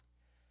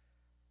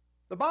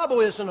The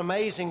Bible is an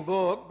amazing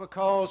book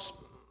because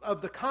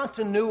of the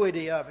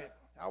continuity of it.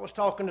 I was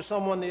talking to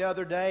someone the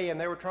other day,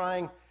 and they were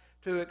trying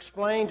to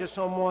explain to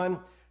someone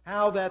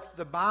how that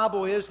the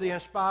Bible is the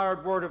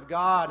inspired Word of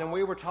God, and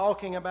we were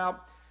talking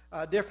about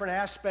different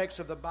aspects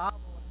of the Bible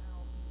and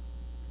how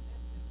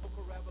in the book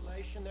of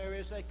Revelation there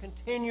is a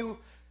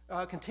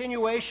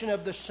continuation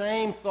of the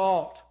same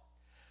thought,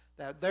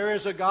 that there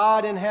is a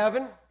God in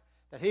heaven,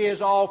 that He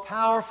is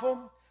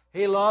all-powerful,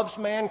 He loves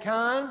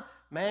mankind,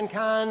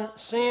 mankind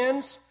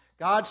sins,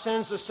 God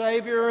sends the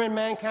Savior, and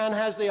mankind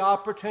has the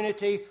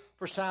opportunity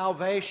for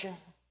salvation.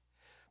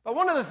 But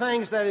one of the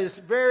things that is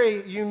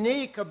very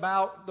unique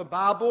about the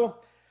Bible,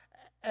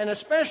 and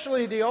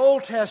especially the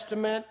Old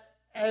Testament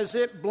as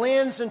it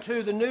blends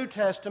into the New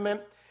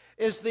Testament,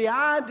 is the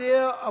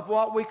idea of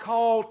what we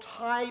call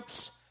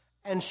types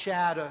and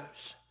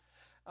shadows.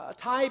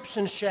 Types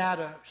and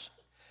shadows.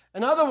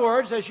 In other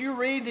words, as you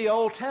read the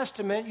Old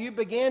Testament, you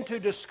begin to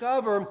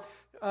discover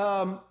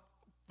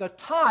the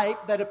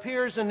type that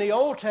appears in the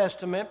Old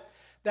Testament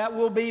that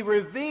will be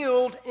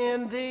revealed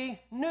in the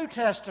New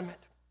Testament.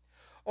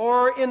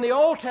 Or in the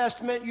Old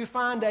Testament, you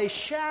find a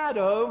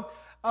shadow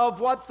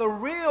of what the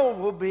real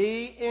will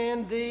be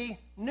in the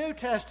New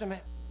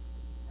Testament.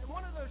 And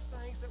one of those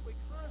things that we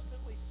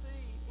constantly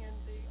see in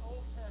the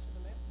Old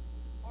Testament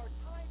are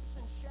types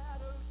and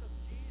shadows of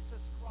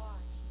Jesus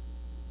Christ.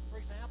 For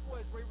example,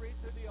 as we read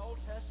through the Old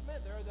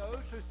Testament, there are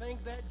those who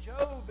think that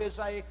Job is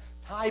a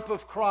type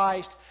of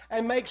Christ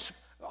and makes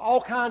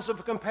all kinds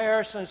of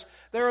comparisons.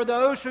 There are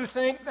those who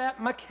think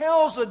that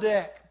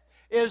Melchizedek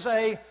is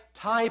a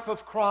type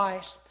of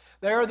Christ.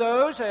 There are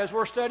those, as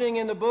we're studying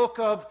in the book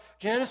of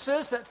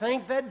Genesis, that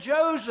think that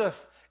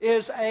Joseph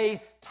is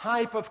a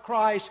type of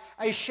Christ,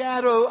 a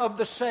shadow of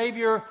the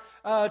Savior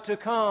to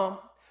come.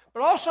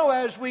 But also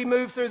as we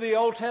move through the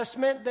Old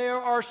Testament,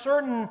 there are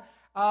certain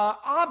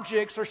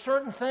objects or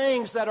certain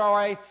things that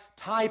are a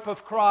type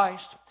of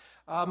Christ.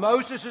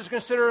 Moses is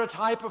considered a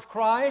type of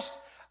Christ.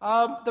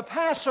 The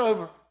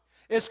Passover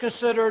is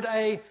considered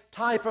a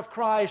type of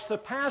Christ. The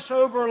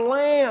Passover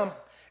lamb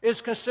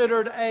is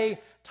considered a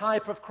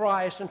type of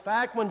Christ. In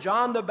fact, when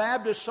John the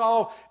Baptist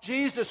saw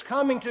Jesus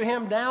coming to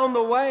him down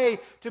the way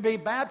to be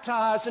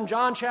baptized in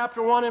John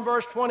chapter 1 and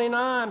verse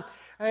 29,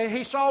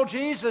 he saw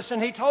Jesus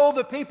and he told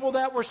the people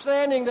that were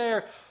standing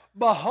there,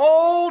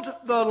 "Behold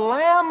the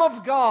Lamb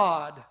of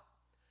God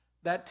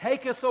that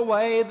taketh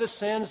away the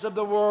sins of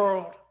the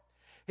world."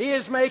 He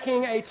is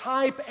making a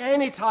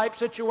type-antitype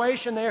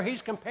situation there.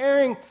 He's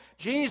comparing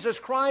Jesus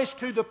Christ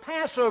to the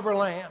Passover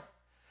lamb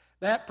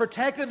that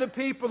protected the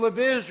people of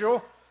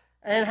Israel,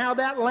 and how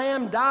that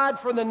lamb died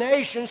for the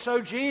nation. So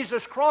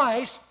Jesus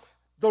Christ,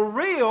 the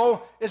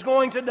real, is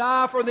going to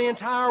die for the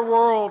entire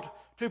world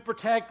to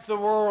protect the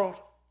world.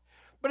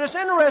 But it's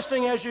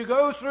interesting as you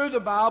go through the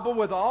Bible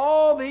with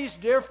all these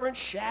different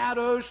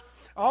shadows,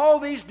 all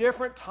these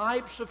different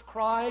types of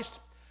Christ,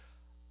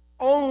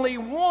 only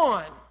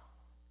one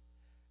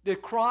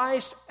did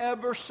Christ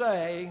ever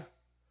say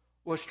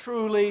was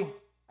truly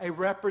a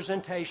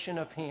representation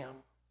of Him.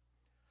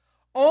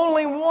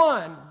 Only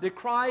one did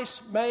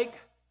Christ make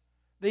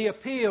the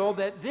appeal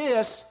that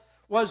this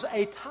was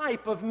a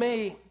type of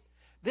me.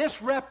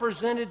 This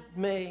represented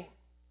me.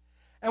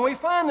 And we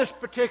find this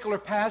particular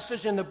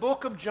passage in the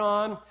book of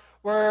John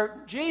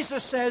where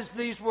Jesus says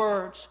these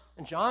words.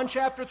 In John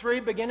chapter 3,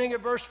 beginning at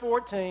verse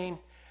 14,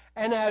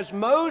 "And as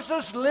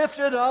Moses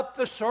lifted up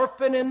the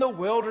serpent in the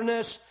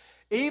wilderness,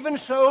 even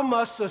so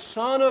must the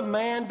Son of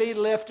Man be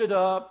lifted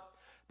up,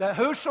 that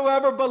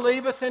whosoever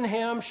believeth in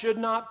Him should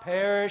not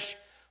perish,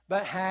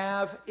 but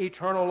have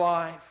eternal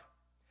life."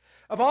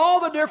 Of all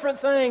the different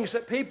things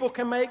that people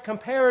can make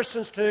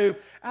comparisons to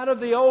out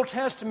of the Old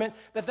Testament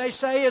that they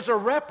say is a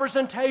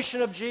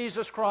representation of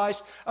Jesus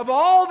Christ, of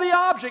all the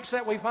objects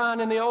that we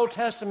find in the Old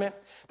Testament,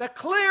 that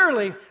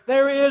clearly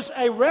there is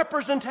a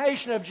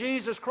representation of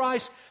Jesus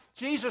Christ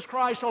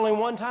only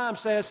one time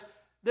says,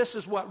 "This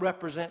is what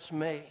represents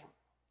me."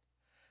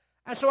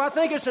 And so I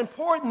think it's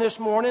important this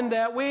morning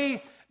that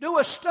we do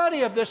a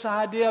study of this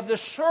idea of the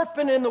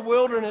serpent in the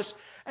wilderness,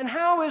 and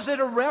how is it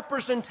a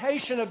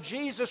representation of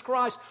Jesus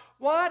Christ?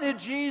 Why did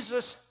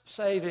Jesus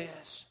say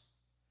this?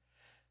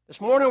 This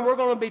morning we're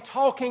going to be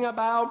talking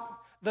about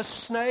the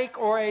snake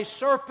or a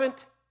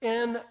serpent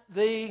in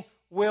the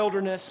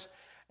wilderness,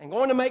 and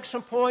going to make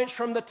some points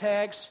from the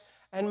text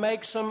and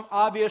make some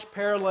obvious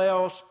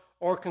parallels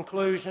or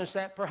conclusions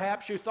that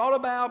perhaps you thought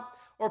about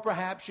or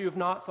perhaps you've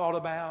not thought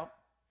about.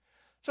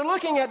 So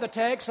looking at the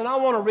text, and I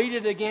want to read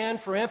it again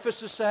for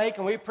emphasis' sake,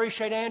 and we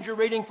appreciate Andrew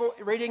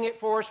reading it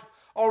for us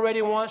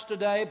already once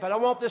today, but I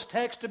want this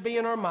text to be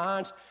in our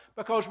minds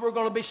because we're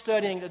going to be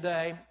studying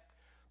today.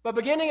 But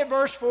beginning at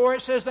verse 4,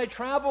 it says, "They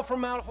traveled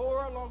from Mount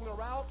Hor along the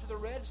route to the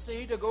Red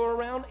Sea to go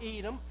around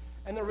Edom,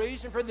 and the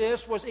reason for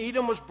this was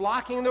Edom was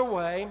blocking their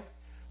way.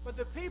 But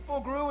the people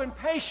grew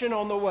impatient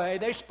on the way.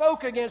 They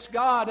spoke against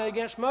God and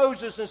against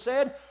Moses and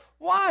said,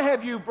 'Why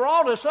have you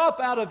brought us up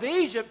out of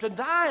Egypt to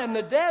die in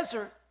the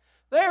desert?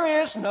 There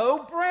is no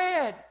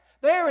bread,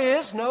 there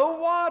is no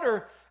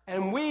water,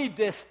 and we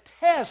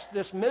detest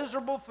this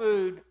miserable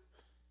food.'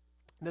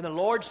 Then the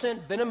Lord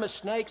sent venomous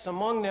snakes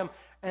among them,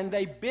 and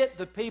they bit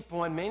the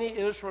people, and many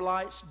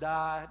Israelites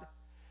died.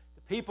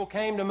 The people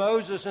came to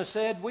Moses and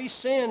said, "We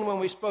sinned when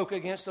we spoke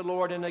against the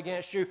Lord and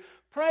against you.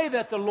 Pray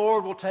that the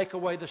Lord will take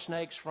away the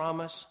snakes from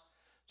us."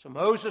 So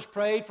Moses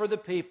prayed for the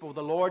people.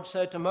 The Lord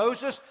said to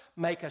Moses,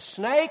 "Make a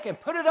snake and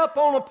put it up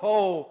on a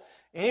pole.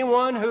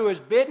 Anyone who is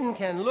bitten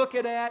can look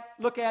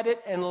at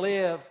it and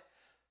live."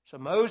 So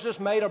Moses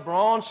made a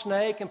bronze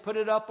snake and put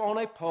it up on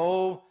a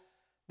pole.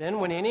 Then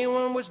when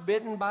anyone was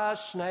bitten by a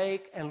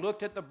snake and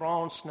looked at the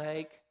bronze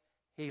snake,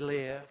 he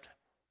lived.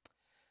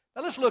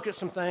 Now let's look at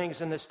some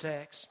things in this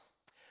text.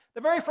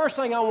 The very first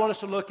thing I want us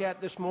to look at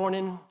this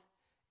morning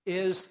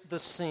is the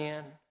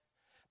sin.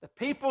 The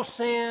people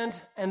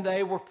sinned and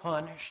they were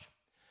punished.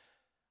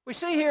 We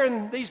see here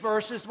in these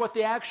verses what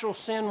the actual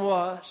sin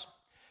was.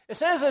 It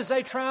says as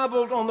they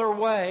traveled on their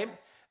way,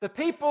 the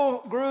people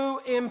grew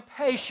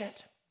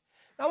impatient.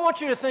 Now, I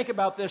want you to think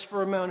about this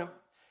for a moment.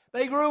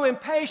 They grew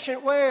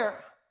impatient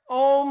where?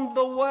 On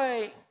the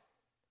way.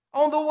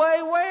 On the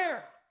way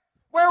where?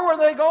 Where were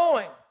they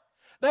going?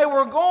 They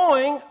were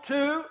going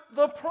to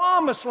the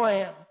Promised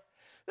Land.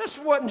 This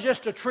wasn't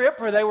just a trip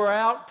where they were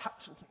out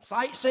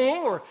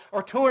sightseeing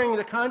or touring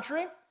the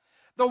country.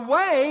 The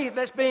way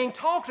that's being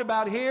talked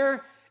about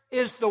here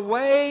is the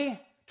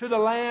way to the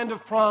land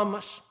of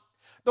promise.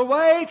 The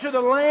way to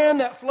the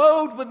land that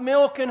flowed with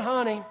milk and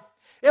honey.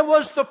 It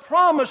was the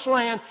Promised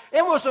Land.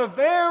 It was a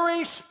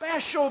very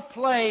special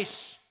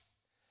place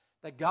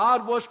that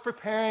God was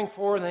preparing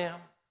for them.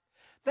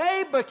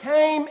 They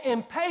became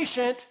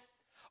impatient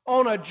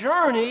on a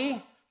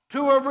journey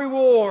to a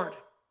reward.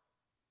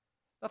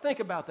 Now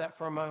think about that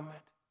for a moment.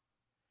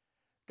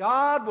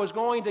 God was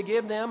going to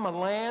give them a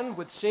land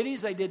with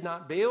cities they did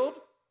not build.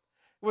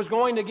 Was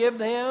going to give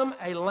them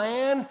a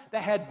land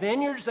that had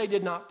vineyards they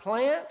did not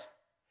plant.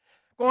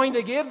 Going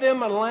to give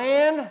them a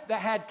land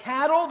that had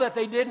cattle that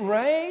they didn't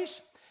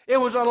raise. It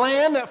was a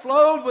land that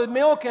flowed with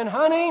milk and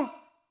honey.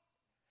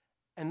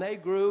 And they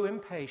grew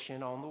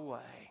impatient on the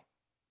way.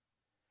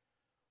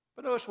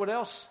 But notice what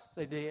else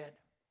they did.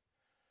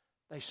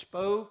 They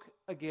spoke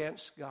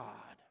against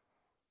God.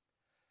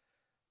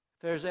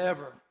 If there's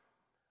ever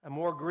a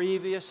more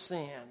grievous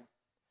sin,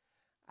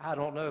 I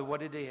don't know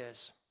what it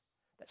is,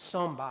 that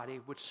somebody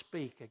would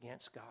speak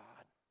against God.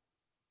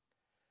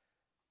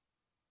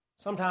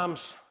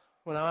 Sometimes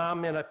when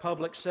I'm in a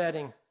public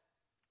setting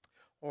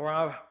or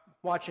I'm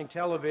watching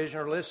television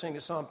or listening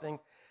to something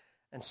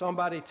and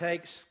somebody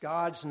takes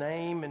God's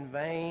name in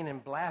vain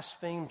and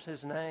blasphemes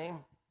His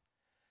name,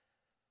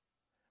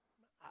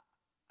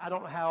 I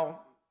don't know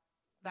how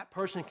that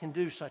person can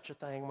do such a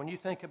thing. When you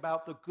think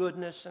about the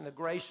goodness and the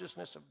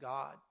graciousness of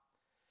God,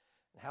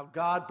 and how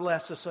God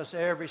blesses us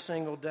every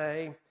single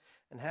day,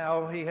 and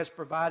how He has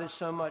provided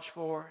so much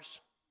for us.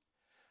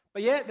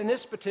 But yet, in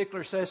this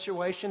particular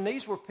situation,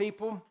 these were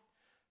people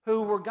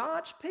who were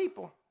God's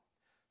people,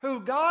 who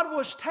God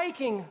was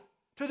taking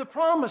to the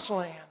Promised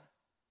Land.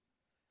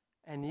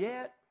 And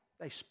yet,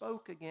 they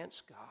spoke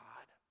against God.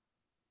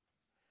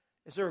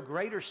 Is there a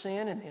greater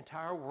sin in the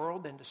entire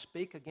world than to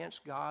speak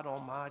against God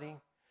Almighty?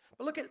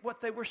 But look at what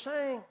they were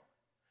saying.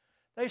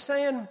 They're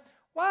saying,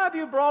 "Why have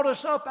you brought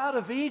us up out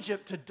of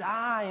Egypt to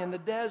die in the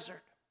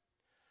desert?"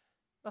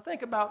 Now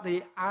think about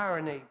the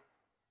irony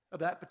of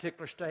that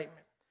particular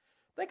statement.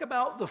 Think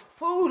about the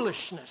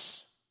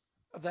foolishness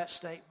of that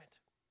statement.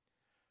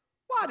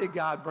 Why did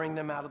God bring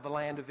them out of the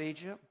land of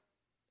Egypt?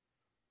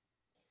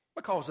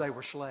 Because they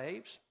were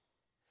slaves.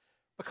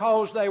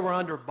 Because they were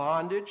under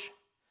bondage.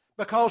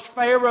 Because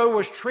Pharaoh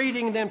was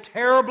treating them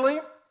terribly.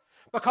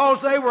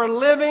 Because they were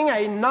living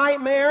a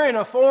nightmare in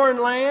a foreign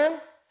land.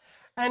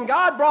 And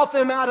God brought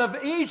them out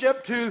of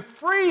Egypt to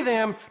free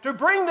them, to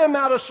bring them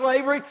out of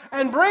slavery,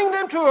 and bring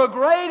them to a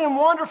great and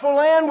wonderful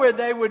land where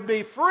they would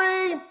be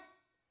free,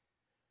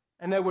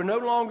 and they would no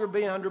longer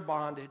be under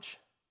bondage.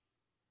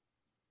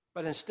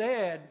 But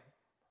instead,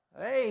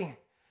 they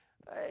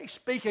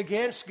speak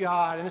against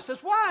God. And it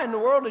says, "Why in the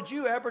world did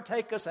you ever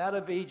take us out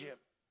of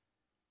Egypt?"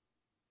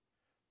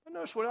 But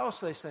notice what else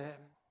they said.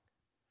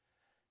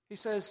 He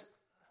says,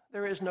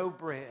 "There is no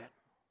bread."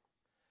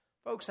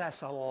 Folks,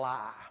 that's a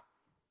lie.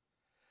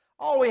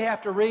 All we have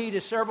to read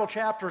is several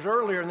chapters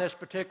earlier in this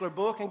particular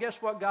book, and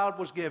guess what God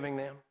was giving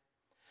them?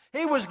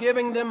 He was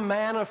giving them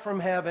manna from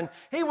heaven.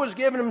 He was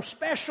giving them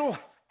special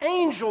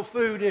angel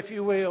food, if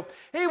you will.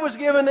 He was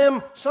giving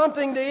them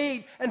something to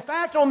eat. In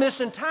fact, on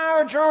this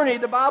entire journey,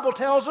 the Bible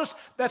tells us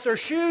that their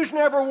shoes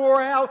never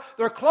wore out,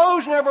 their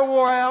clothes never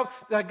wore out,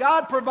 that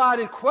God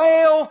provided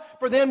quail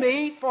for them to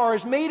eat as far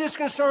as meat is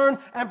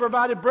concerned, and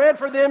provided bread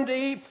for them to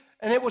eat,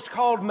 and it was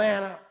called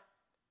manna.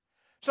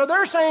 So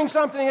they're saying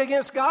something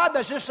against God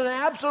that's just an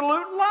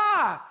absolute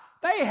lie.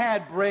 They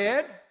had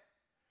bread.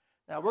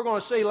 Now we're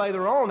going to see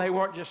later on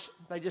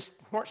they just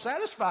weren't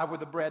satisfied with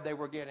the bread they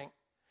were getting.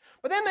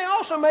 But then they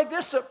also make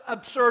this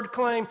absurd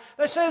claim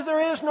that says there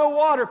is no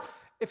water.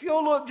 If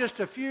you'll look just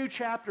a few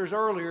chapters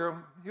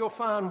earlier, you'll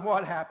find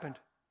what happened.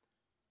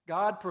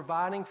 God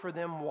providing for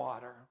them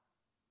water.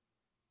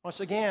 Once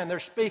again, they're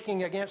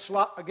speaking against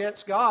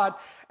God,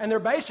 and they're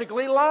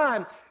basically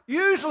lying.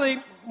 Usually,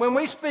 when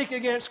we speak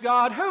against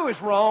God, who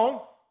is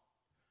wrong?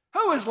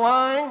 Who is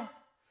lying?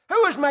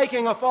 Who is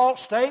making a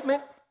false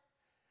statement?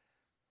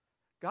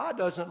 God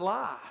doesn't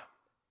lie.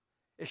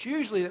 It's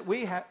usually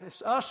that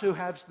it's us who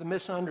have the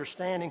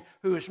misunderstanding,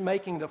 who is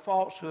making the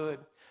falsehood,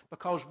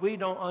 because we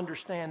don't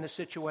understand the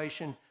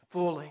situation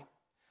fully.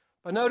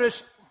 But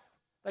notice,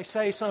 they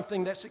say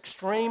something that's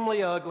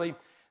extremely ugly.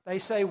 They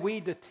say, we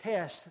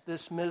detest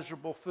this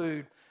miserable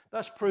food,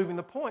 thus proving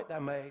the point they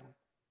made.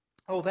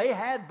 Oh, they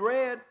had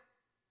bread.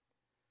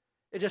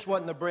 It just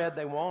wasn't the bread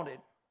they wanted.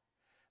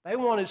 They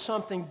wanted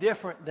something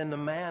different than the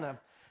manna.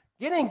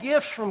 Getting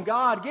gifts from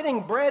God,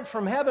 getting bread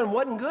from heaven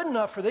wasn't good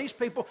enough for these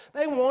people.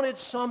 They wanted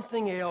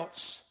something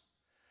else.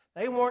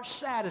 They weren't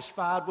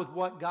satisfied with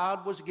what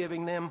God was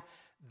giving them.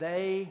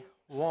 They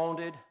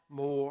wanted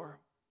more.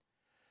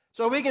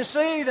 So we can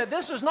see that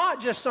this is not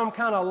just some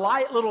kind of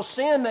light little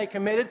sin they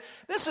committed.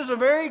 This is a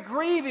very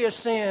grievous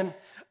sin.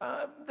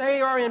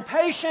 They are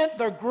impatient,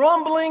 they're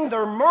grumbling,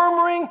 they're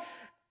murmuring.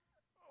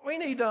 We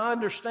need to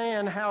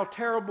understand how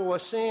terrible a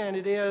sin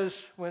it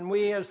is when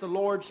we as the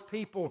Lord's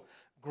people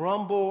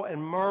grumble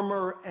and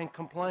murmur and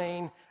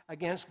complain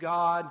against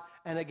God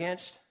and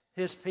against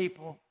His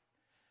people.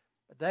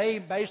 They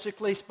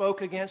basically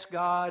spoke against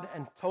God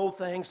and told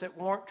things that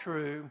weren't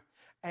true,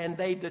 and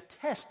they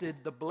detested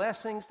the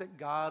blessings that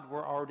God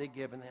were already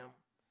giving them.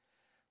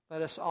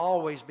 Let us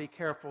always be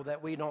careful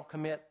that we don't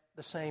commit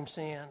the same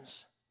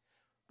sins.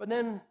 But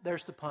then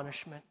there's the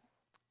punishment.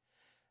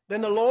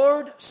 Then the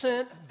Lord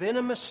sent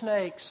venomous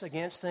snakes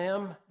against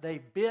them. They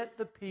bit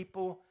the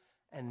people,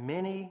 and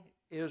many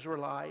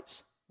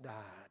Israelites died.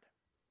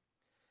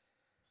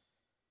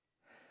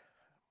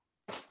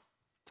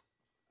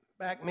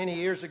 Back many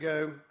years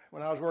ago,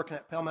 when I was working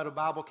at Palmetto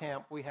Bible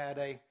Camp, we had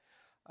a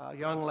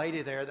young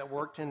lady there that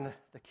worked in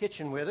the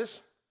kitchen with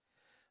us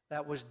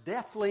that was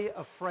deathly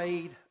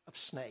afraid of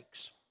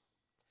snakes.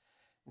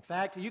 In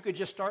fact, you could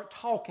just start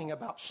talking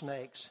about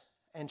snakes,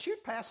 and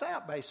she'd pass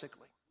out,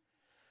 basically.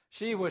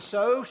 She was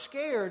so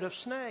scared of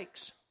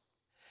snakes.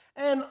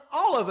 And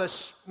all of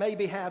us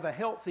maybe have a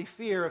healthy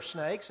fear of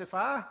snakes. If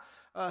I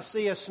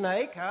see a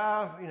snake,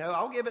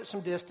 I'll give it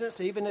some distance,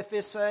 even if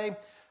it's a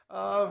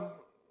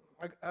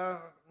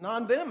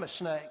non-venomous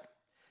snake.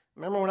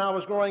 Remember when I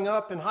was growing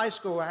up in high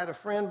school, I had a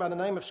friend by the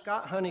name of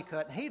Scott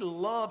Honeycutt, and he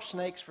loved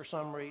snakes for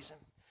some reason.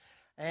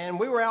 And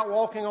we were out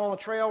walking on a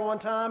trail one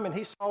time, and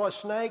he saw a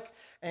snake,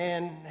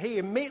 and he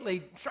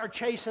immediately started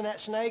chasing that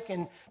snake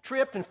and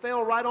tripped and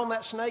fell right on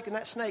that snake, and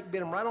that snake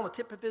bit him right on the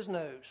tip of his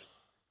nose.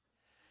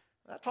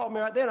 That taught me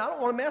right then, I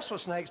don't want to mess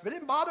with snakes, but it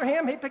didn't bother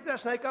him. He picked that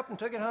snake up and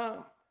took it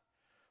home.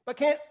 But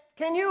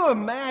can you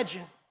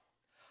imagine?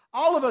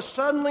 All of a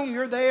sudden,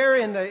 you're there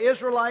in the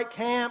Israelite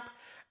camp,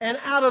 and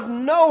out of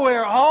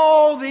nowhere,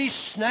 all these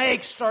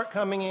snakes start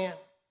coming in.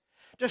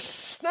 Just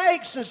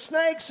snakes and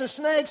snakes and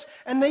snakes,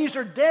 and these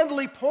are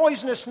deadly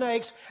poisonous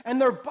snakes,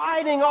 and they're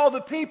biting all the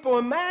people.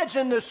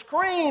 Imagine the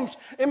screams.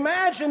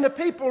 Imagine the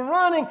people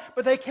running,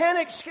 but they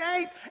can't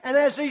escape. And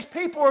as these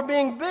people are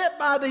being bit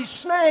by these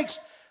snakes,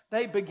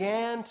 they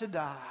began to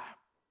die.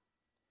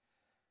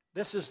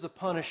 This is the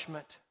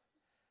punishment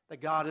that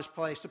God has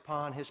placed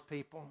upon His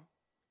people.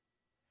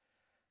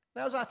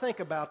 Now, as I think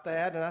about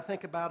that, and I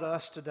think about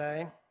us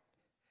today,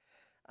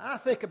 I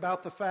think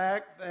about the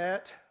fact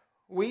that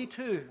we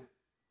too,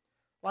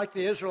 like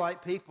the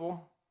Israelite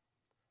people,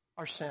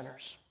 are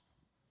sinners.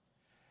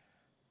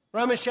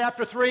 Romans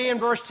chapter 3 and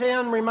verse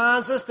 10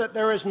 reminds us that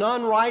there is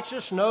none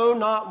righteous, no,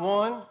 not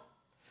one.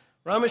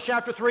 Romans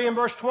chapter 3 and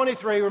verse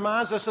 23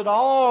 reminds us that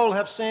all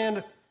have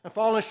sinned and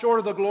fallen short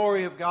of the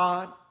glory of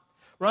God.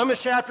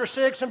 Romans chapter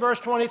 6 and verse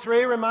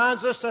 23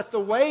 reminds us that the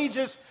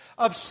wages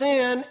of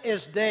sin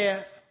is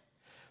death.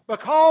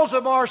 Because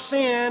of our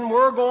sin,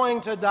 we're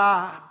going to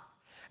die.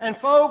 And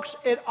folks,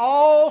 it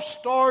all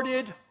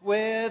started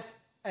with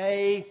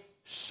a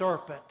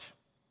serpent.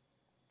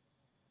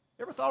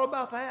 You ever thought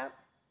about that?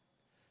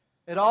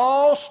 It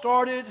all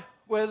started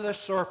with a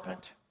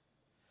serpent.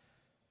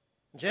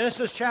 In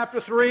Genesis chapter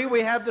 3,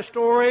 we have the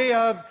story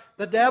of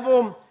the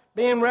devil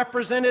being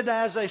represented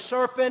as a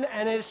serpent,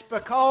 and it's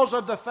because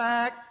of the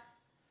fact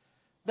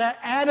that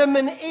Adam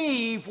and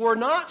Eve were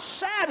not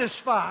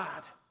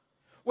satisfied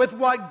with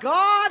what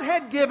God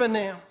had given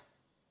them.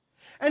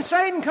 And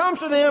Satan comes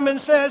to them and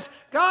says,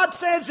 God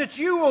says that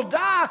you will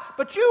die,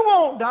 but you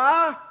won't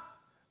die.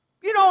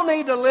 You don't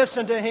need to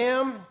listen to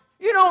him.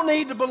 You don't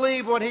need to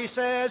believe what he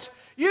says.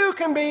 You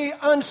can be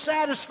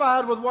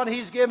unsatisfied with what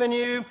he's given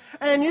you,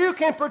 and you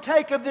can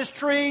partake of this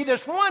tree,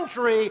 this one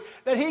tree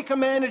that he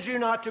commanded you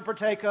not to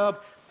partake of.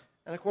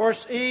 And of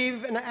course,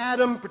 Eve and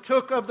Adam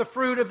partook of the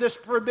fruit of this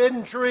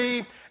forbidden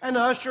tree and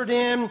ushered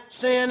in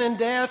sin and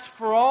death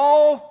for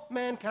all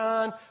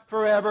mankind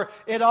forever.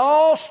 It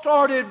all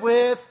started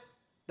with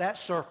that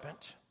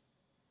serpent.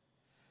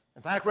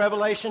 In fact,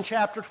 Revelation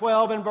chapter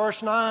 12 and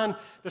verse 9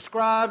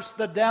 describes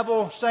the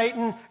devil,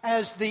 Satan,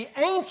 as the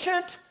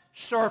ancient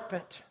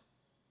serpent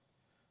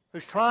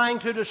who's trying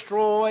to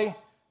destroy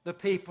the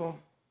people.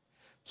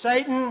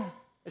 Satan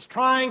is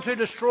trying to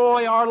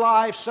destroy our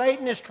life.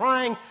 Satan is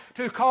trying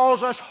to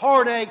cause us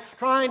heartache,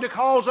 trying to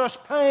cause us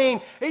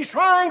pain. He's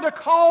trying to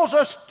cause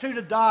us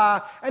to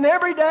die. And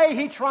every day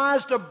he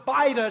tries to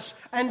bite us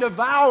and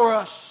devour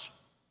us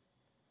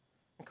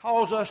and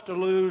cause us to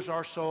lose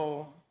our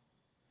soul.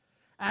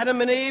 Adam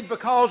and Eve,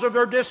 because of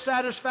their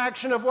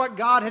dissatisfaction of what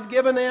God had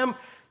given them,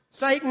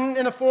 Satan,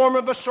 in the form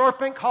of a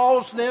serpent,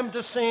 caused them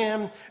to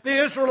sin. The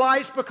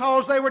Israelites,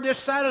 because they were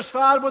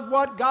dissatisfied with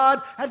what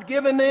God had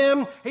given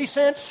them, he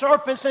sent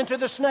serpents into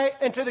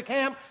the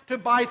camp to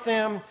bite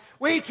them.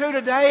 We too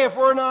today, if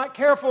we're not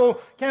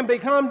careful, can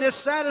become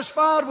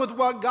dissatisfied with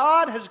what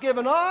God has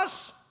given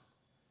us.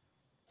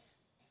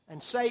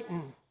 And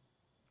Satan,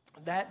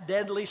 that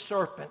deadly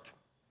serpent,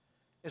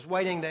 is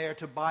waiting there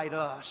to bite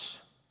us,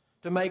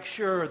 to make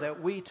sure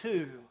that we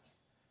too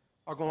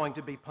are going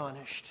to be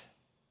punished.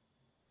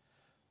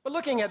 But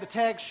looking at the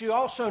text, you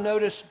also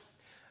notice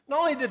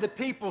not only did the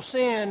people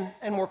sin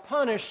and were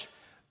punished,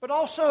 but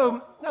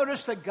also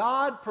notice that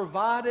God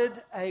provided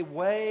a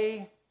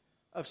way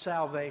of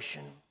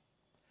salvation.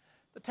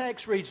 The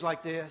text reads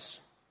like this.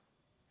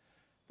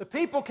 The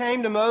people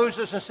came to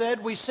Moses and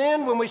said, "We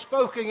sinned when we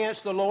spoke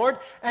against the Lord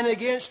and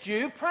against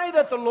you. Pray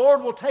that the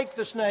Lord will take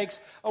the snakes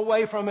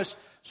away from us."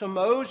 So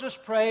Moses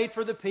prayed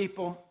for the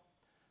people.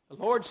 The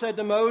Lord said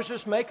to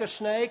Moses, "Make a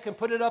snake and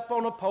put it up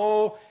on a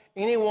pole.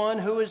 Anyone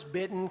who is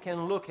bitten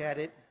can look at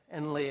it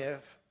and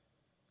live."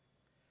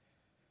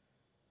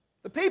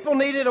 The people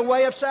needed a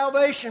way of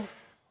salvation.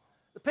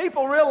 The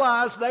people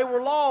realized they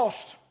were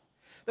lost.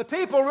 The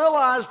people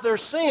realized their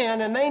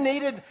sin, and they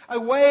needed a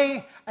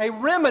way, a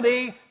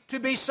remedy to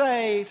be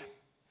saved.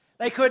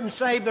 They couldn't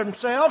save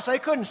themselves. They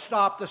couldn't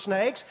stop the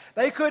snakes.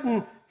 They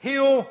couldn't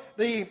heal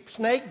the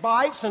snake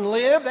bites and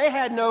live. They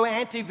had no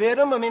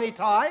antivenom of any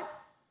type.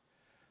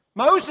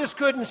 Moses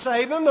couldn't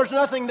save them. There's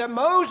nothing that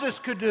Moses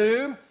could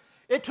do.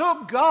 It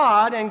took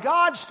God, and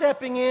God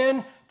stepping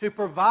in to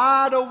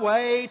provide a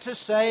way to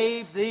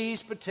save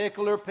these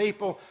particular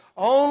people.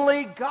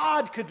 Only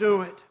God could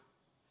do it.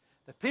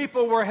 The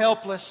people were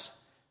helpless.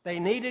 They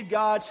needed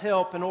God's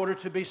help in order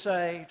to be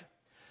saved.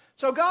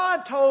 So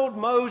God told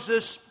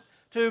Moses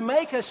to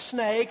make a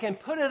snake and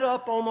put it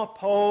up on a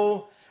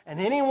pole, and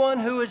anyone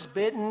who is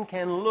bitten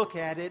can look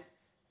at it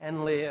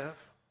and live.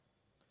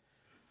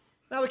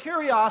 Now, the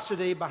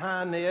curiosity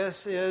behind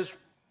this is,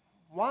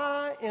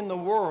 why in the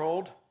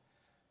world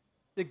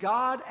did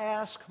God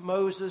ask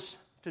Moses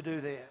to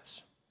do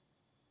this?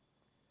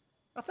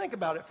 Now think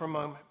about it for a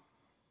moment.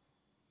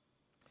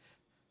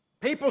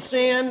 People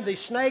sin, the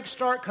snakes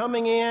start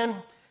coming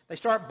in, they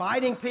start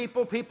biting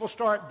people, people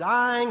start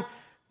dying.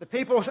 The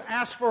people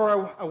ask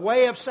for a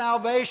way of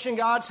salvation.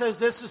 God says,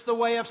 "This is the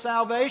way of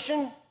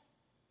salvation.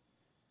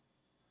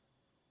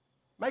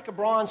 Make a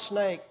bronze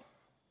snake,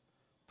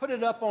 put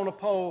it up on a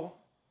pole,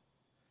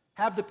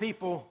 have the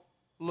people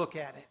look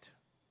at it."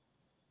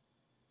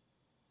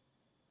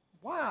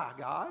 Why,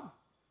 God?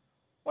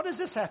 What does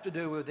this have to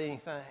do with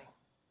anything?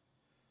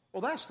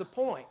 Well, that's the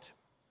point.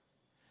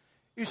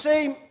 You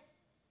see,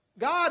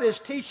 God is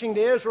teaching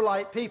the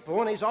Israelite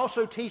people, and He's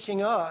also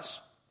teaching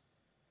us,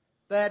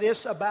 that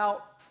it's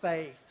about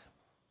faith.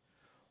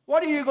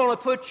 What are you going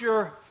to put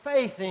your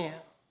faith in?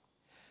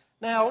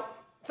 Now,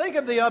 think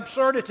of the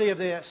absurdity of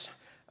this.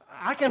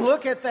 I can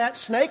look at that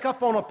snake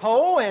up on a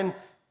pole, and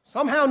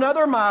somehow or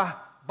another my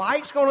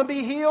bite's going to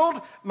be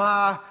healed,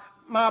 my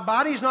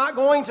body's not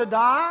going to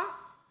die,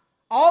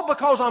 all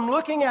because I'm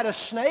looking at a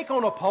snake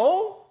on a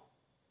pole?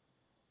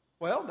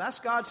 Well, that's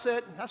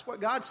what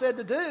God said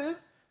to do.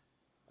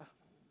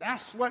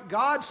 That's what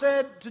God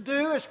said to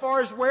do as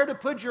far as where to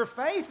put your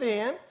faith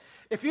in.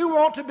 If you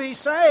want to be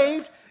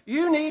saved,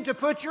 you need to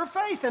put your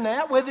faith in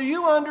that, whether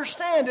you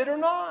understand it or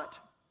not.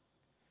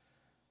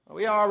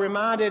 We are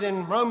reminded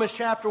in Romans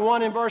chapter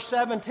 1 and verse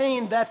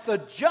 17 that the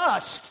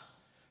just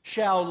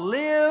shall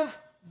live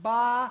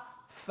by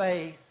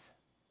faith.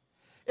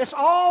 It's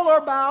all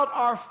about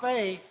our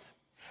faith.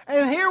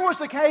 And here was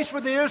the case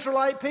with the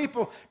Israelite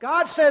people.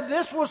 God said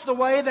this was the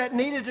way that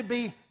needed to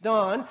be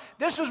done.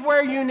 This is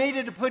where you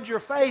needed to put your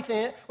faith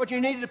in, what you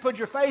needed to put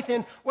your faith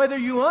in, whether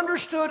you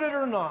understood it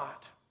or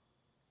not.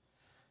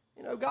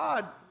 You know,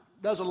 God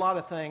does a lot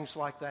of things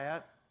like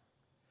that.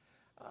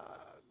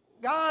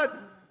 God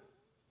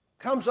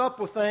comes up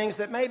with things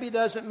that maybe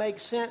doesn't make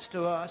sense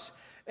to us.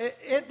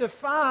 It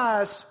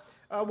defies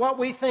what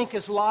we think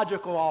is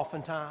logical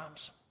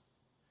oftentimes.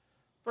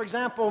 For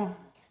example,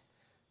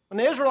 when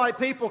the Israelite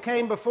people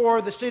came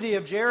before the city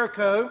of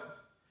Jericho,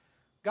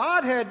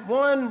 God had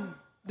won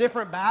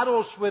different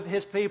battles with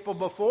His people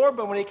before,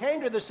 but when He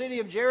came to the city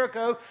of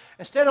Jericho,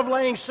 instead of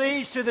laying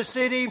siege to the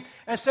city,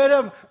 instead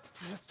of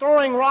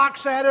throwing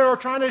rocks at it or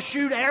trying to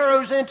shoot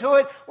arrows into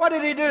it, what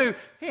did He do?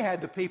 He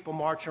had the people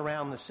march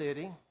around the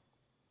city.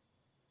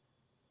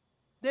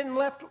 Didn't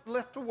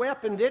lift a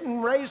weapon,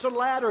 didn't raise a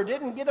ladder,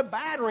 didn't get a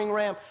battering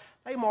ram.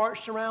 They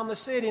marched around the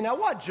city. Now,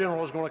 what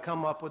general is going to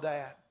come up with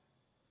that?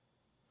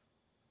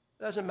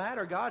 Doesn't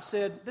matter. God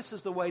said, this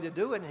is the way to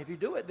do it, and if you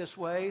do it this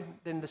way,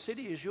 then the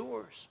city is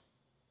yours.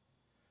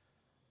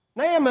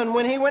 Naaman,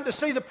 when he went to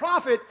see the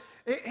prophet,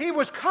 he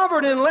was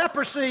covered in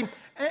leprosy,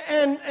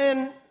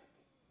 and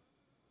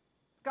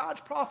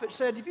God's prophet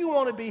said, if you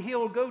want to be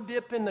healed, go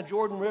dip in the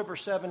Jordan River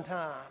 7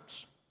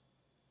 times.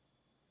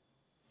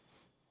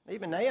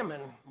 Even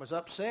Naaman was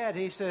upset.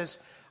 He says,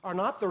 are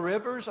not the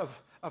rivers of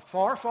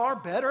far, far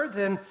better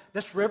than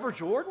this river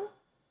Jordan?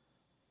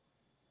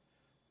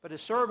 But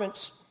his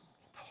servants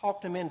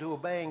talked him into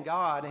obeying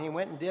God, and he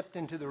went and dipped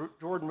into the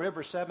Jordan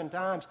River 7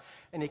 times,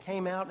 and he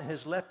came out and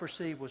his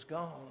leprosy was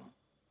gone.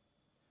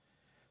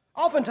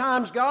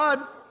 Oftentimes,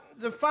 God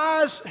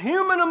defies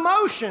human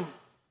emotion.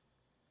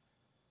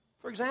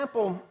 For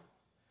example,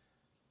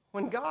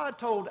 when God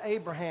told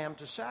Abraham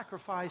to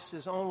sacrifice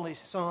his only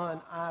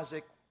son,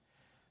 Isaac,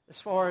 as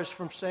far as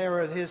from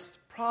Sarah, his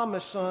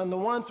promised son, the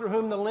one through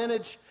whom the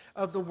lineage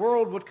of the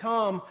world would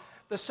come,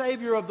 the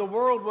Savior of the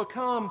world would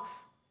come,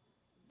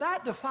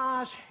 that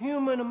defies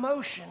human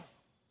emotion.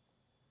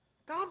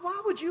 God,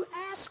 why would you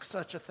ask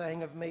such a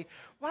thing of me?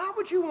 Why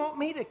would you want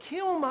me to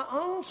kill my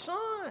own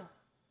son?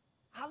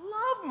 I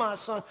love my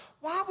son.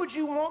 Why would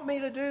you want me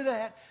to do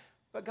that?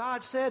 But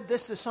God said,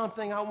 this is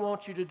something I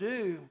want you to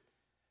do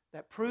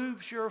that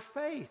proves your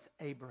faith,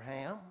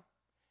 Abraham,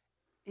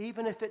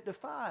 even if it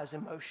defies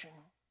emotion.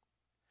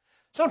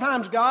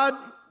 Sometimes God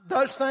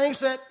does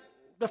things that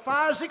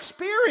defies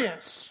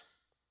experience.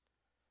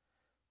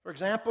 For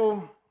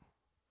example,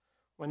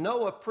 when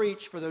Noah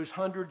preached for those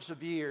hundreds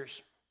of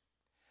years,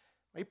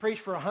 he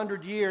preached for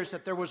 100 years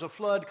that there was a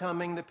flood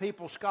coming. The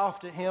people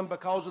scoffed at him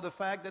because of the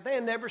fact that they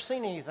had never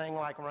seen anything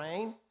like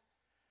rain.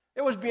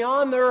 It was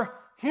beyond their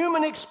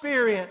human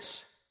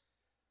experience.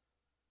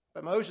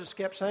 But Moses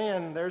kept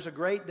saying, there's a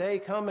great day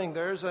coming.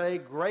 There's a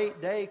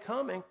great day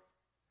coming.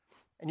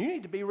 And you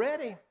need to be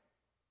ready,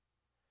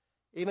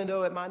 even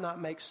though it might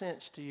not make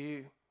sense to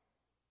you.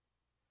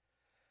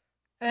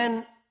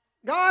 And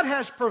God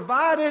has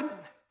provided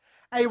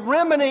a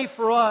remedy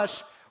for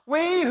us.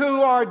 We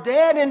who are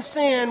dead in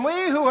sin,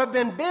 we who have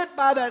been bit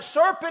by that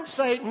serpent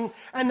Satan,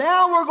 and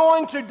now we're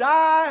going to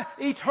die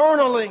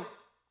eternally.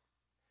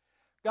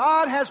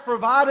 God has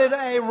provided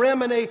a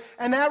remedy,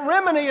 and that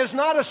remedy is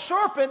not a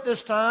serpent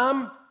this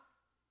time,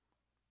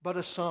 but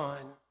a son.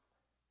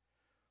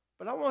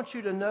 But I want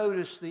you to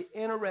notice the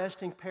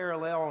interesting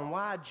parallel on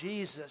why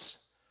Jesus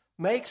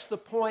makes the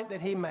point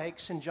that he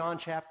makes in John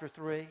chapter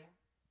 3.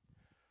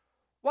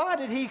 Why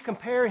did he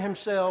compare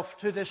himself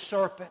to this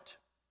serpent?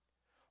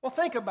 Well,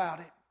 think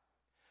about it.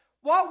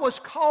 What was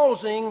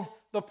causing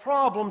the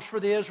problems for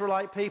the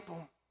Israelite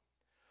people?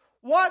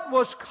 What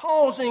was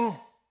causing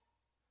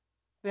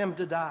them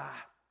to die?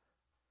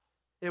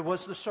 It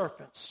was the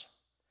serpents.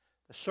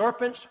 The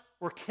serpents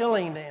were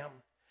killing them.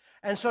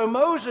 And so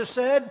Moses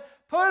said,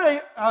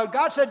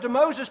 God said to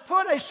Moses,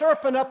 put a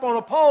serpent up on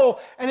a pole,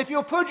 and if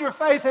you'll put your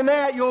faith in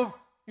that, you'll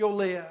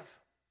live.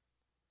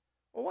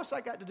 Well, what's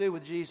that got to do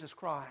with Jesus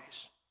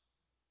Christ?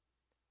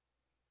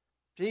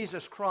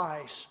 Jesus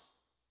Christ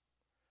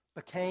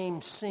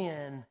became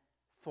sin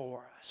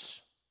for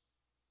us.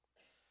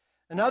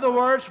 In other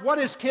words, what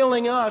is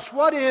killing us?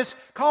 What is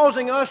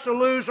causing us to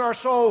lose our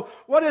soul?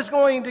 What is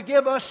going to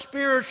give us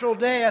spiritual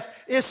death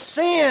is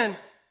sin.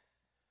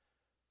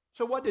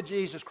 So what did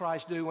Jesus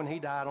Christ do when he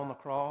died on the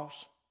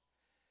cross?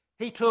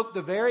 He took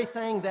the very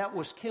thing that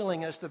was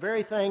killing us, the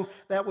very thing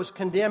that was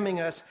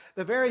condemning us,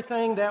 the very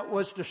thing that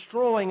was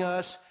destroying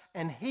us,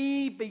 and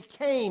he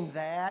became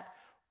that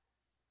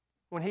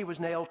when he was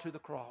nailed to the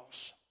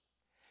cross.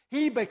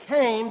 He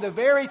became the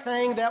very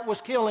thing that was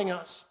killing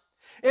us.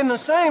 In the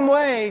same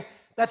way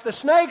that the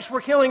snakes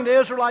were killing the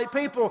Israelite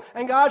people,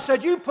 and God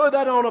said, you put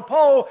that on a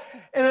pole.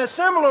 In a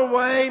similar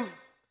way,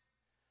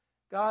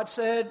 God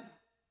said,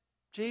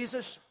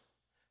 Jesus,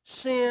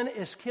 sin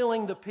is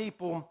killing the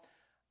people.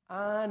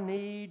 I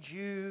need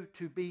you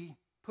to be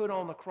put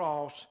on the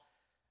cross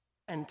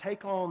and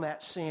take on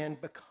that sin,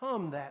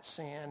 become that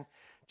sin.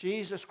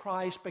 Jesus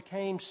Christ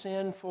became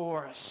sin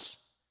for us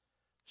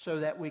so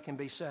that we can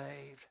be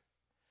saved.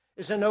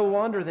 Is it no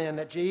wonder then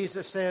that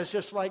Jesus says,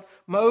 just like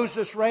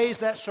Moses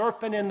raised that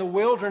serpent in the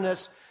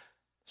wilderness,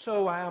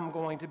 so I am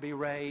going to be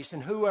raised,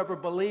 and whoever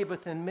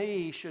believeth in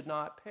me should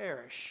not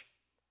perish,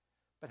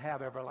 but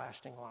have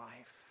everlasting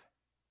life.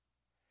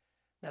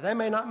 Now that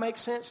may not make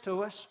sense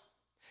to us.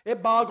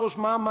 It boggles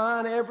my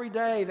mind every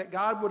day that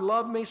God would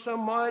love me so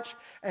much,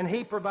 and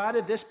he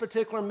provided this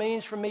particular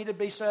means for me to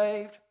be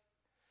saved.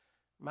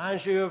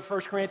 Reminds you of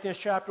 1 Corinthians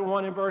chapter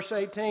 1 and verse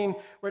 18,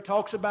 where it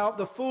talks about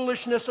the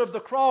foolishness of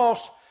the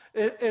cross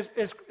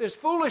is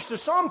foolish to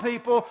some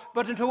people,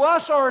 but to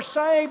us who are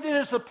saved, it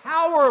is the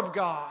power of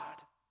God.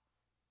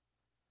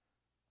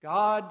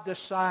 God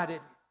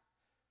decided,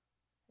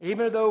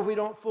 even though we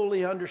don't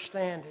fully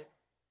understand it,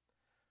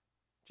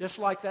 just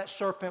like that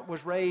serpent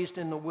was raised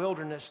in the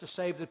wilderness to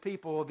save the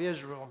people of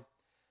Israel,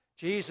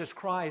 Jesus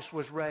Christ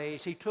was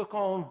raised. He took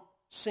on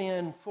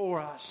sin for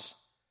us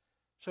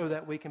so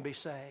that we can be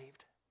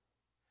saved.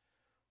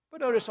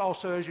 But notice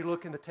also as you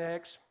look in the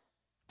text,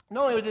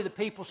 not only did the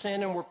people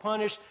sin and were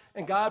punished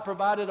and God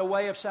provided a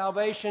way of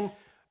salvation,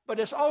 but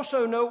it's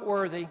also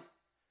noteworthy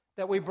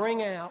that we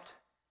bring out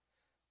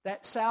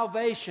that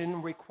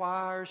salvation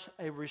requires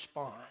a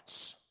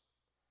response.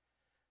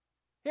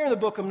 Here in the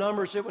book of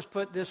Numbers, it was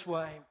put this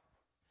way.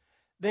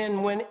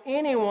 Then when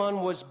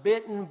anyone was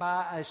bitten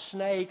by a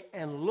snake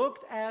and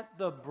looked at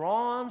the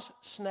bronze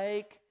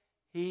snake,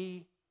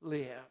 he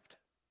lived.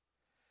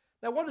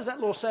 Now, what does that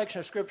little section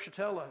of Scripture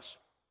tell us?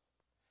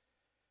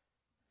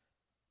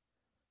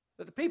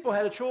 That the people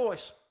had a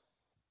choice.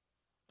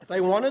 If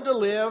they wanted to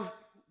live,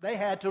 they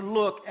had to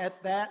look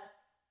at that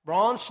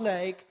bronze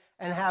snake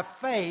and have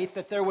faith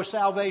that there was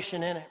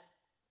salvation in it.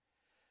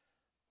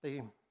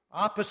 The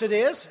opposite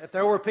is, if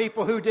there were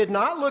people who did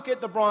not look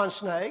at the bronze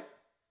snake,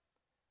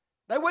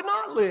 they would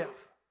not live.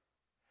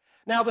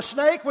 Now, the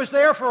snake was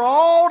there for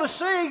all to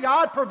see.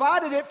 God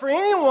provided it for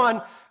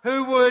anyone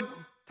who would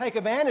take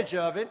advantage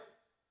of it.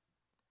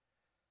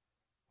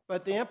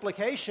 But the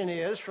implication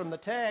is from the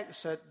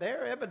text that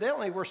there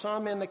evidently were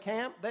some in the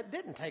camp that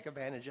didn't take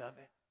advantage of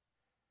it.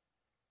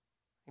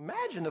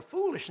 Imagine the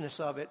foolishness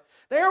of it.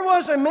 There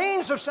was a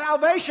means of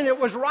salvation. It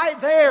was right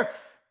there.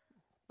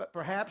 But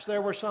perhaps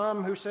there were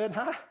some who said,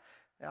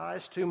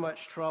 it's too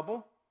much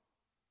trouble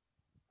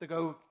to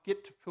go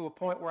get to a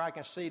point where I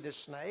can see this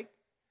snake.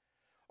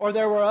 Or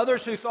there were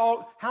others who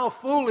thought how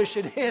foolish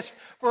it is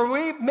for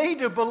me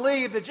to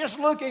believe that just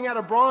looking at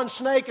a bronze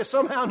snake is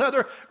somehow or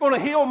another going to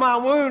heal my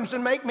wounds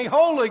and make me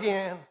whole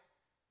again.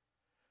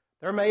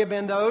 There may have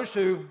been those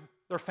who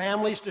their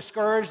families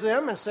discouraged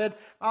them and said,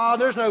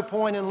 there's no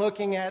point in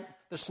looking at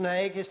the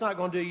snake. It's not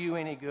going to do you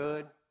any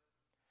good.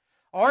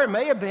 Or it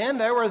may have been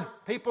there were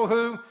people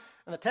who,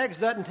 and the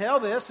text doesn't tell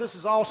this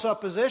is all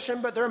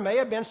supposition, but there may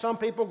have been some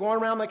people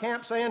going around the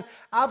camp saying,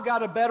 I've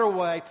got a better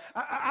way.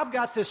 I've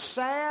got this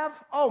salve.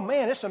 Oh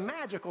man, it's a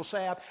magical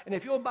salve. And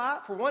if you'll buy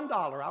it for $1,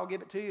 I'll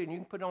give it to you and you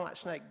can put it on that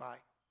snake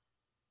bite.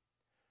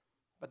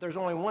 But there's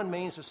only one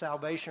means of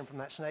salvation from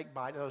that snake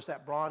bite. It was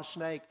that bronze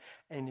snake.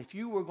 And if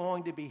you were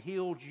going to be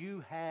healed,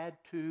 you had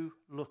to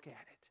look at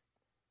it.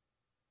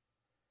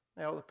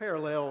 Now, the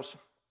parallels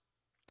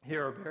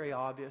here are very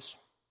obvious.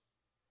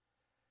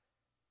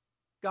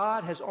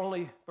 God has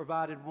only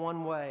provided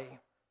one way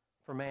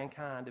for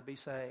mankind to be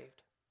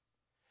saved.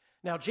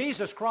 Now,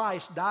 Jesus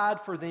Christ died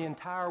for the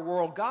entire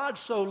world. God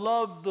so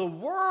loved the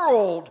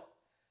world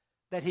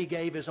that he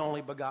gave his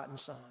only begotten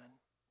Son.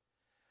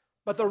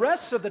 But the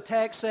rest of the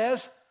text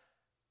says,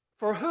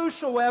 for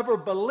whosoever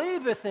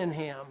believeth in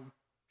him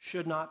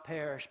should not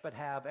perish but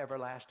have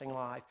everlasting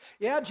life.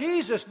 Yeah,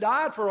 Jesus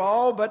died for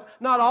all, but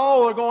not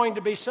all are going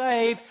to be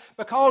saved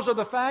because of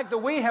the fact that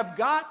we have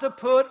got to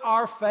put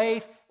our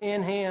faith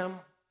in him.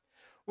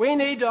 We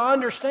need to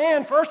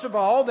understand, first of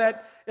all,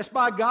 that it's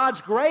by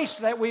God's grace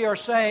that we are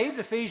saved.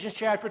 Ephesians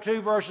chapter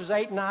 2, verses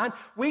 8 and 9.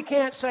 We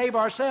can't save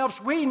ourselves.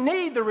 We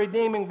need the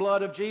redeeming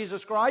blood of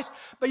Jesus Christ.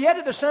 But yet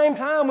at the same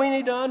time, we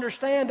need to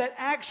understand that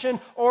action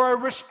or a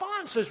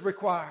response is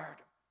required.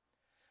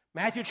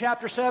 Matthew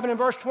chapter 7 and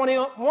verse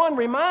 21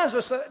 reminds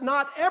us that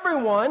not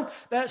everyone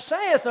that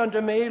saith unto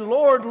me,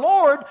 Lord,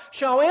 Lord,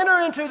 shall enter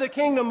into the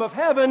kingdom of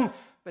heaven,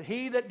 but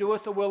he that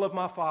doeth the will of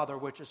my Father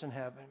which is in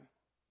heaven.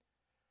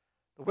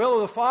 The will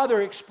of the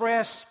Father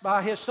expressed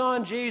by his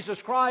Son,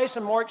 Jesus Christ,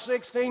 in Mark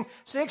 16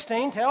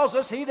 tells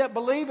us, he that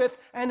believeth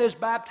and is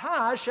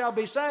baptized shall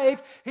be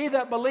saved. He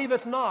that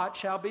believeth not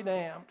shall be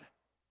damned.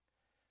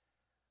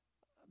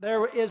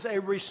 There is a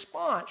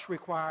response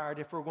required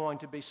if we're going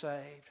to be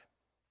saved.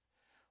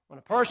 When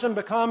a person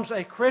becomes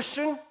a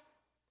Christian,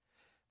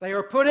 they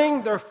are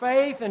putting their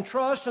faith and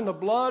trust in the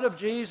blood of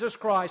Jesus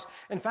Christ.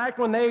 In fact,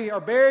 when they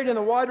are buried in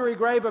the watery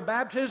grave of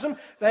baptism,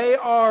 they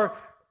are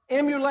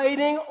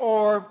emulating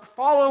or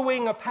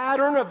following a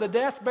pattern of the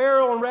death,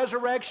 burial, and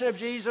resurrection of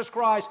Jesus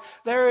Christ.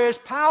 There is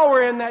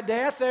power in that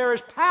death. There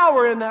is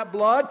power in that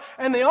blood.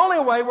 And the only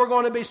way we're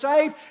going to be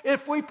saved is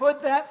if we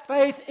put that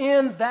faith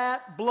in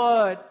that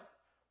blood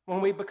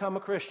when we become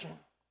a Christian.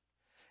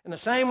 In the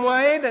same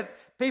way that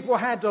people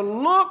had to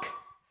look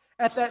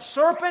at that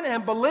serpent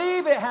and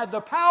believe it had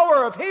the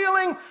power of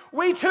healing,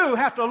 we too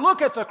have to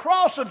look at the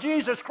cross of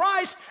Jesus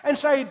Christ and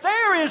say,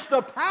 there is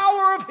the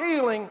power of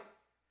healing.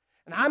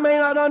 And I may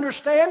not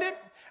understand it.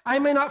 I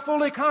may not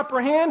fully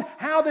comprehend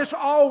how this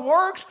all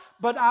works,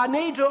 but I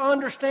need to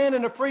understand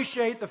and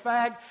appreciate the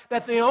fact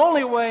that the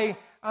only way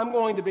I'm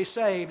going to be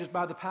saved is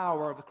by the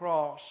power of the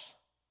cross.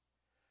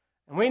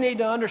 And we need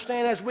to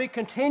understand as we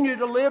continue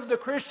to live the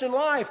Christian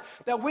life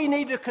that we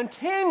need to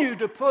continue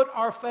to put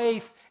our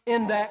faith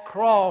in that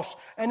cross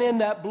and in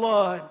that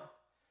blood,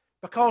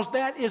 because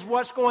that is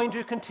what's going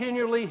to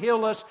continually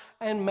heal us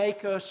and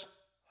make us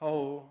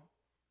whole.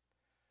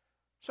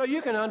 So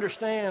you can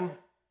understand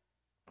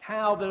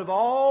how that of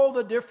all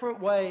the different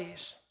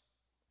ways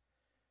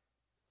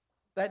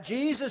that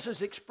Jesus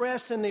is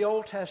expressed in the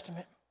Old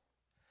Testament,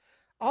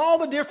 all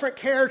the different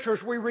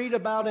characters we read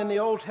about in the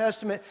Old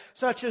Testament,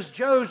 such as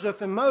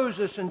Joseph and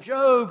Moses and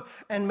Job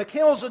and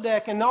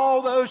Melchizedek and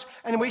all those,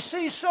 and we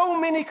see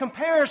so many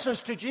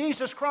comparisons to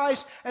Jesus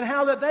Christ and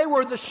how that they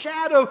were the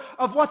shadow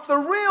of what the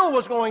real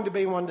was going to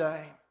be one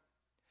day.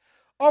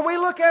 Or we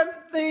look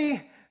at the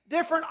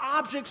different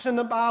objects in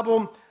the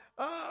Bible,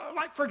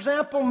 Like, for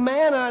example,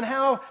 manna and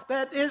how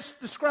that is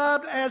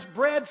described as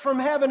bread from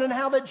heaven and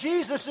how that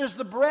Jesus is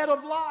the bread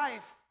of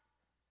life.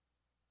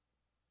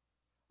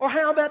 Or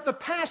how that the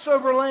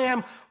Passover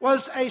lamb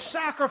was a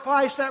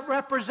sacrifice that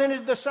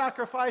represented the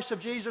sacrifice of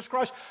Jesus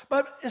Christ.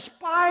 But in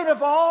spite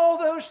of all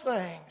those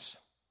things,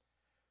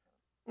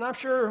 and I'm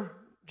sure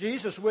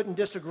Jesus wouldn't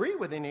disagree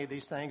with any of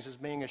these things as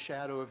being a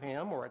shadow of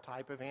him or a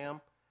type of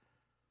him,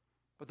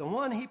 but the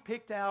one he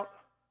picked out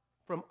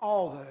from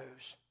all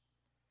those,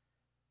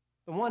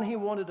 the one he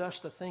wanted us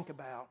to think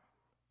about,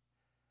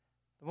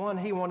 the one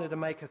he wanted to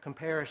make a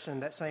comparison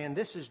that saying,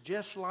 this is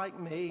just like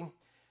me,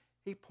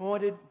 he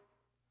pointed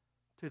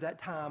to that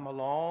time a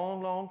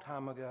long, long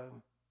time ago.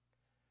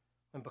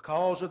 And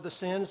because of the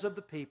sins of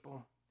the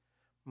people,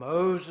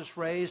 Moses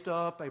raised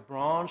up a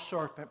bronze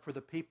serpent for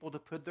the people to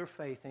put their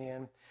faith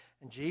in.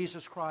 And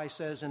Jesus Christ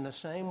says, in the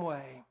same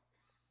way,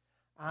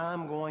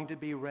 I'm going to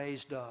be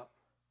raised up.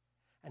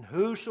 And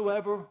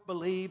whosoever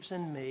believes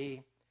in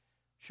me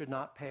should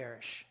not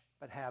perish,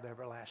 but have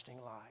everlasting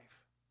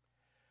life.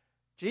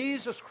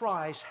 Jesus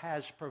Christ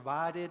has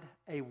provided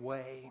a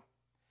way.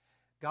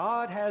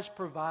 God has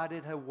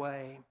provided a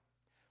way.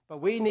 But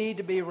we need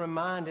to be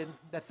reminded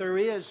that there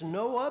is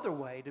no other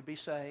way to be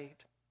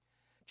saved.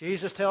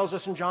 Jesus tells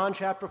us in John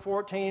chapter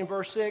 14,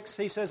 verse 6,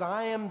 he says,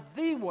 I am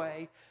the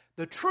way,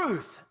 the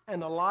truth, and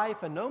the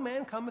life, and no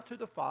man cometh to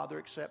the Father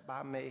except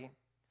by me.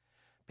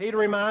 Peter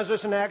reminds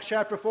us in Acts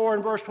chapter 4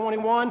 and verse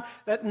 21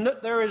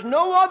 that there is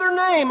no other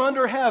name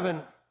under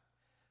heaven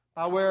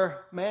by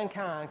where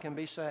mankind can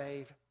be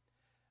saved.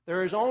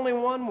 There is only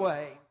one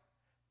way,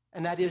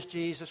 and that is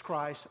Jesus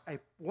Christ. A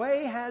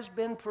way has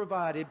been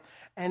provided.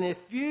 And if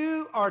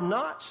you are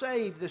not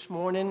saved this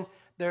morning,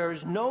 there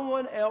is no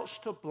one else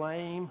to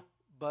blame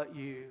but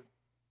you.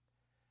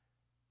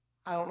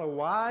 I don't know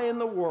why in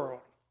the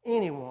world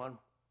anyone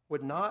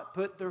would not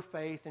put their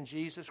faith in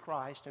Jesus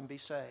Christ and be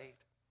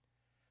saved.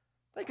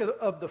 Think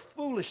of the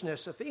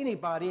foolishness of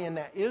anybody in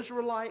that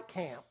Israelite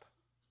camp.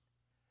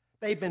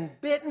 They've been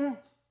bitten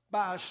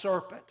by a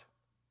serpent.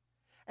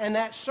 And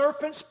that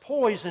serpent's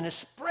poison is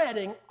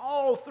spreading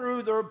all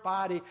through their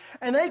body.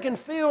 And they can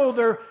feel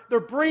their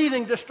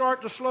breathing to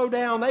start to slow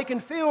down. They can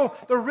feel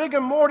the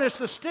rigor mortis,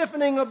 the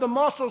stiffening of the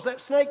muscles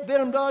that snake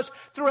venom does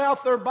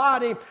throughout their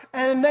body.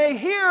 And they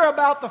hear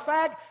about the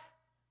fact,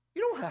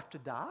 you don't have to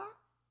die.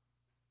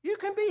 You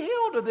can be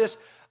healed of this.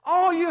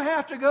 All you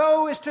have to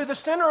go is to the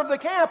center of the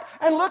camp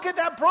and look at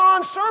that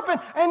bronze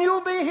serpent and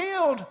you'll be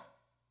healed.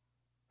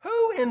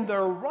 Who in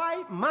their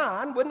right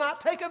mind would not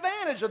take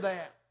advantage of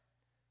that?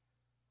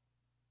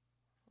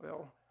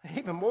 Well,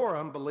 even more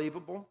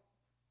unbelievable,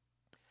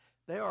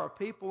 there are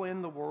people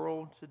in the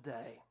world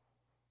today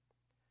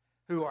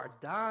who are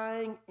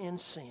dying in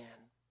sin,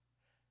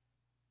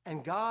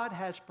 and God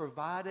has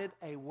provided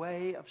a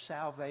way of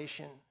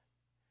salvation,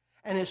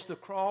 and it's the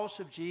cross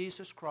of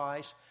Jesus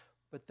Christ,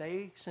 but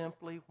they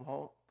simply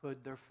won't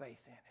put their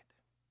faith in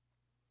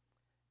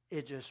it.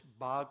 It just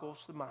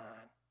boggles the mind.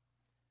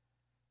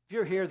 If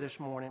you're here this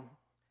morning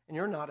and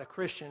you're not a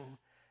Christian,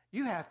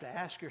 you have to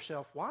ask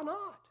yourself, why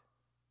not?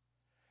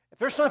 If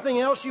there's something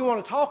else you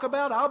want to talk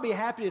about, I'll be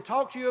happy to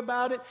talk to you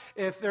about it.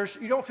 If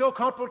you don't feel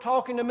comfortable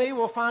talking to me,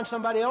 we'll find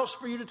somebody else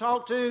for you to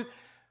talk to.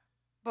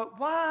 But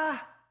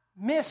why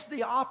miss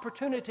the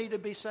opportunity to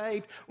be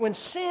saved when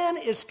sin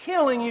is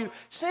killing you?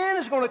 Sin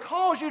is going to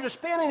cause you to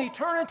spend an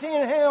eternity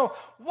in hell.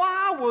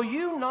 Why will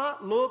you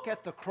not look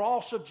at the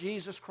cross of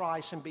Jesus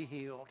Christ and be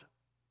healed?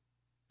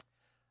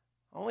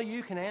 Only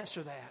you can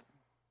answer that.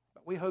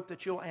 But we hope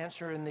that you'll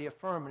answer in the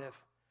affirmative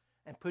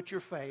and put your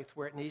faith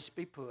where it needs to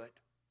be put,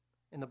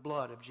 in the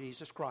blood of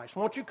Jesus Christ.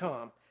 Won't you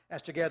come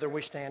as together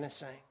we stand and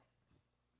sing?